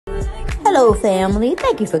Hello, family.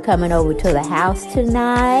 Thank you for coming over to the house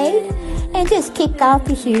tonight. And just kick off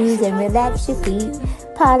your shoes and relax your feet.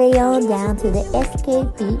 Party on down to the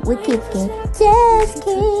SK beat. We're kicking. Just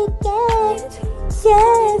kicking.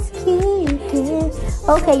 Just kicking.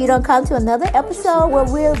 Okay, you don't come to another episode where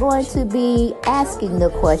we're going to be asking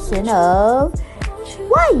the question of,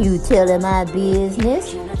 why you telling my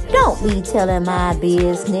business? Don't be telling my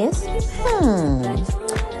business.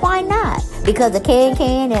 Why not? Because a can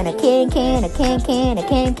and a can, a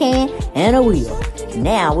can, and a wheel.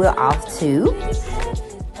 Now we're off to...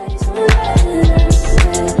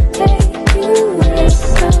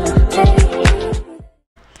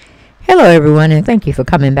 Hello everyone, and thank you for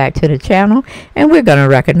coming back to the channel. And we're going to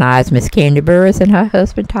recognize Miss Kandiburruss and her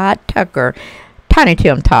husband Todd Tucker. Tiny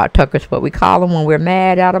Tim Todd Tucker is what we call him when we're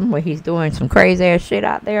mad at him, when he's doing some crazy ass shit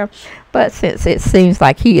out there. But since it seems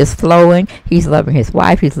like he is flowing, he's loving his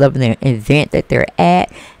wife, he's loving the event that they're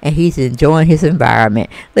at, and he's enjoying his environment.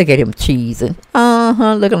 Look at him cheesing.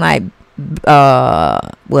 Looking like,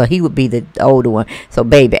 well, he would be the older one. So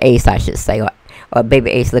Baby Ace, I should say. Or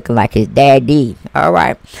Baby Ace looking like his daddy.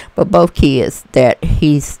 Alright. But both kids that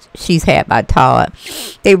she's had by Todd,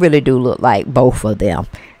 they really do look like both of them.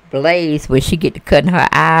 Blaze, when she get to cutting her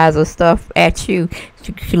eyes or stuff at you,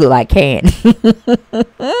 she look like Kandi.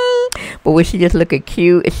 But when she just looking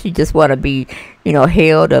cute, she just want to be, you know,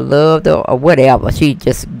 held or loved or whatever, she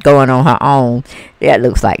just going on her own, that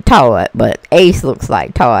looks like Todd. But Ace looks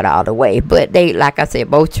like Todd all the way. But they, like I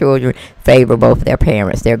said, both children favor both of their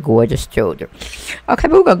parents. They're gorgeous children. Okay,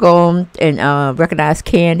 but we're gonna go on and recognize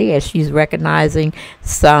Kandi as she's recognizing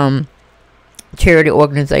some charity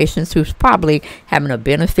organizations who's probably having a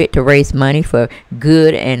benefit to raise money for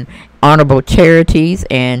good and honorable charities,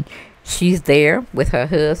 and she's there with her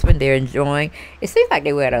husband. They're enjoying. It seems like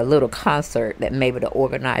they were at a little concert that maybe the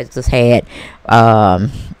organizers had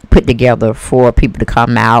put together for people to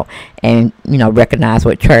come out and, you know, recognize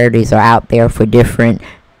what charities are out there for different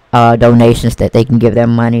donations that they can give their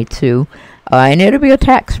money to, and it'll be a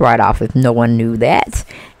tax write-off if no one knew that.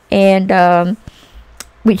 And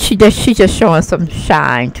she's just showing some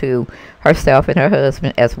shine to herself and her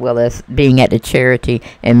husband, as well as being at the charity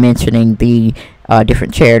and mentioning the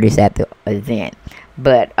different charities at the event.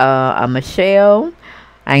 But Michelle,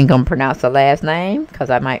 I ain't gonna pronounce her last name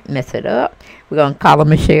because I might mess it up. We're gonna call her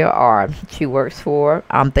Michelle R. She works for,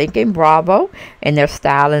 I'm thinking, Bravo in their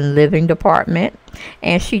style and living department,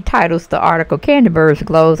 and she titles the article, Kandiburruss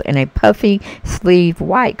glows in a puffy sleeve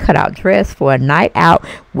white cutout dress for a night out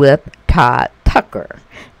with Todd Tucker.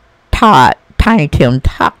 Tiny Tim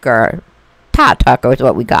Tucker. Todd Tucker is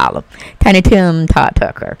what we call him. Tiny Tim Todd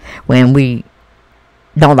Tucker. When we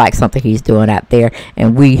don't like something he's doing out there,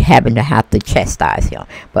 and we happen to have to chastise him.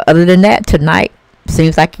 But other than that, tonight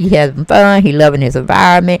seems like he having fun. He's loving his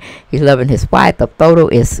environment. He's loving his wife. The photo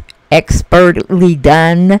is expertly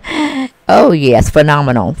done. Oh yes,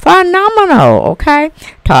 phenomenal. Okay,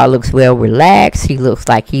 Todd looks well relaxed. He looks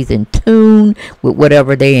like he's in tune with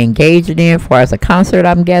whatever they engaging in, as far as a concert,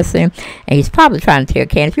 I'm guessing. And he's probably trying to tell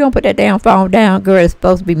Kandi, if you don't put that damn phone down, girl, it's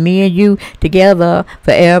supposed to be me and you together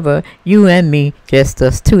forever, you and me, just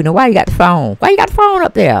us two. Now why you got the phone? Why you got the phone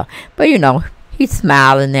up there? But you know, he's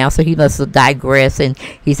smiling now, so he must have digressed, and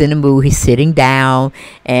he's in the mood. He's sitting down,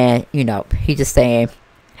 and you know, he's just saying,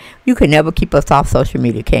 you can never keep us off social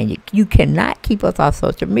media, can you? You cannot keep us off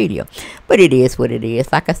social media. But it is what it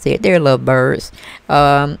is. Like I said, they're lovebirds.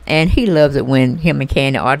 And he loves it when him and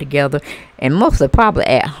Kandi are together. And mostly probably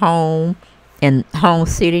at home in home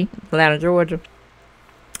city, Atlanta, Georgia,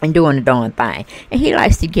 and doing the darn thing. And he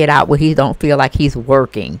likes to get out where he don't feel like he's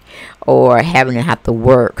working or having to have to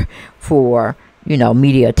work for, you know,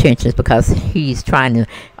 media attentions, because he's trying to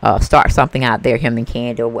start something out there, him and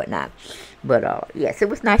Kandi or whatnot. But yes, it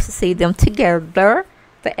was nice to see them together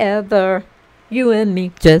forever, you and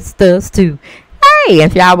me, just us two. Hey,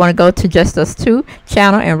 if y'all want to go to Just Us Two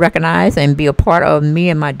channel and recognize and be a part of me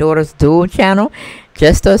and my daughter's dual channel,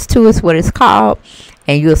 Just Us Two is what it's called,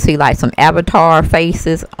 and you'll see like some avatar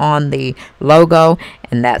faces on the logo,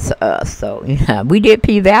 and that's us. So yeah, we did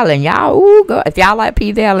P Valley, and y'all, go if y'all like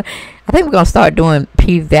P Valley. I think we're gonna start doing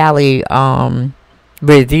P Valley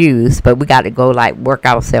reviews, but we got to go like work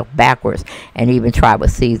ourselves backwards and even try with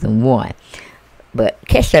season 1. But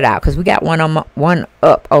catch that out, because we got one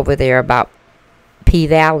up over there about P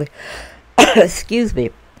Valley. Excuse me.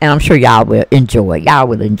 And I'm sure y'all will enjoy it. Y'all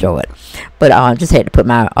will enjoy it. But just had to put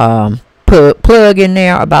my plug in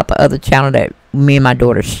there about the other channel that me and my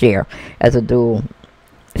daughter share as a dual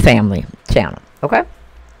family channel. Okay.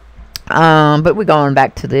 But we're going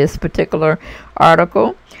back to this particular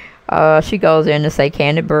article. She goes in to say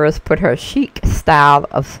Kandiburruss put her chic style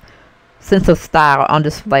of sense of style on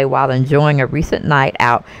display while enjoying a recent night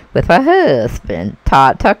out with her husband,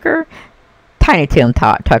 Todd Tucker. Tiny Tim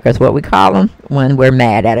Todd Tucker is what we call him when we're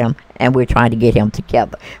mad at him and we're trying to get him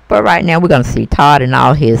together. But right now we're going to see Todd in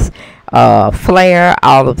all his flair,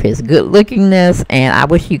 all of his good lookingness, and I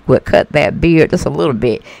wish he would cut that beard just a little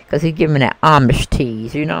bit because he's giving that Amish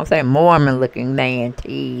tease, you know what I'm saying, Mormon looking man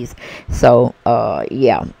tease. So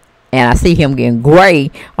yeah, and I see him getting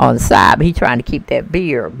gray on the side, but he's trying to keep that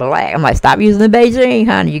beard black. I'm like, stop using the Beijing,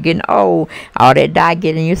 honey, you're getting old. All that dye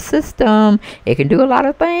get in your system, it can do a lot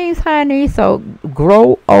of things, honey. So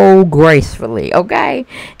grow old gracefully, okay,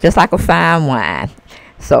 just like a fine wine.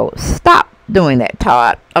 So stop doing that,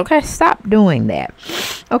 Todd. Okay, stop doing that.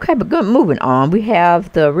 Okay, but good. Moving on, we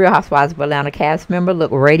have the Real Housewives of Atlanta cast member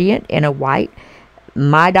look radiant in a white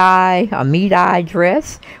me-dye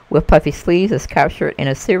dress with puffy sleeves is captured in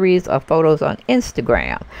a series of photos on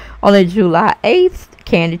Instagram. On July 8th,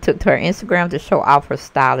 Kandi took to her Instagram to show off her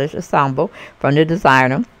stylish ensemble from the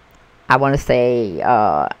designer. I want to say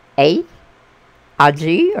AG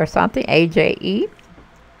or something, AJE.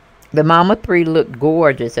 The Mama 3 looked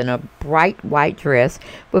gorgeous in a bright white dress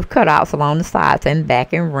with cutouts along the sides and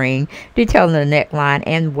back and ring, detailing the neckline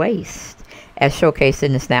and waist. As showcased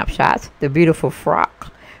in the snapshots, the beautiful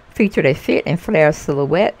frock featured a fit and flare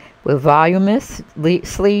silhouette with voluminous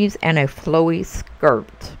sleeves and a flowy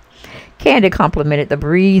skirt. Kandi complimented the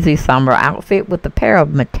breezy summer outfit with a pair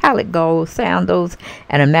of metallic gold sandals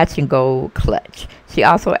and a matching gold clutch. She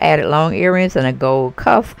also added long earrings and a gold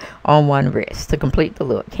cuff on one wrist. To complete the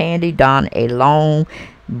look, Kandi donned a long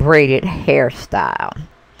braided hairstyle.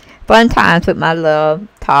 Fun times with my love,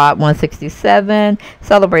 Todd 167,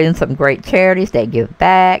 celebrating some great charities that give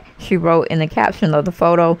back. She wrote in the caption of the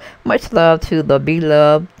photo, much love to the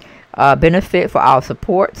beloved benefit for all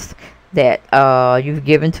supports that you've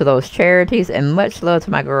given to those charities, and much love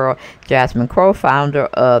to my girl Jasmine Crow, founder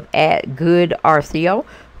of @GoodRCO,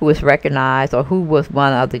 who was recognized, or who was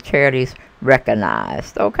one of the charities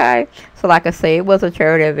recognized. Okay, so like I said, it was a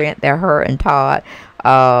charity event that her and Todd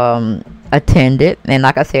attended, and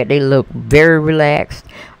like I said, they look very relaxed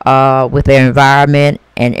with their environment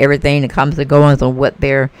and everything that comes and goes on what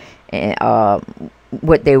they're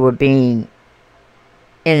what they were being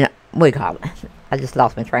in. What do you call it? I just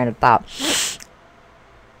lost my train of thought.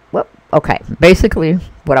 Well, okay, basically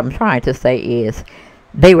what I'm trying to say is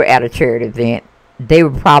they were at a charity event. They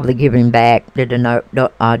were probably giving back their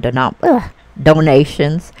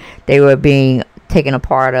donations they were being taken a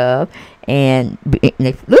part of, and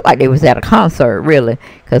they looked like they was at a concert, really,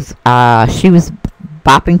 because she was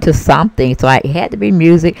bopping to something, so it had to be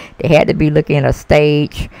music. They had to be looking at a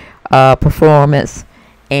stage performance,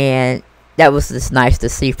 and that was just nice to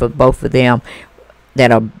see for both of them that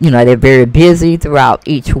are, you know, they're very busy throughout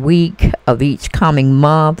each week of each coming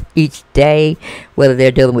month, each day, whether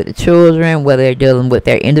they're dealing with the children, whether they're dealing with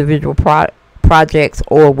their individual projects,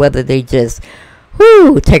 or whether they just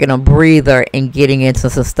taking a breather and getting into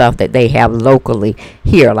some stuff that they have locally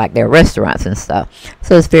here, like their restaurants and stuff.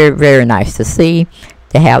 So it's very, very nice to see,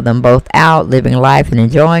 to have them both out living life and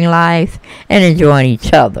enjoying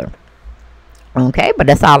each other. Okay, but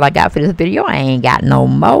that's all I got for this video. I ain't got no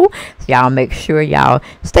more. So y'all make sure y'all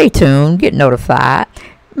stay tuned, get notified.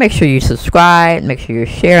 Make sure you subscribe. Make sure you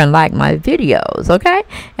share and like my videos, okay?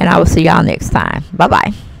 And I will see y'all next time.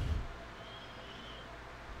 Bye-bye.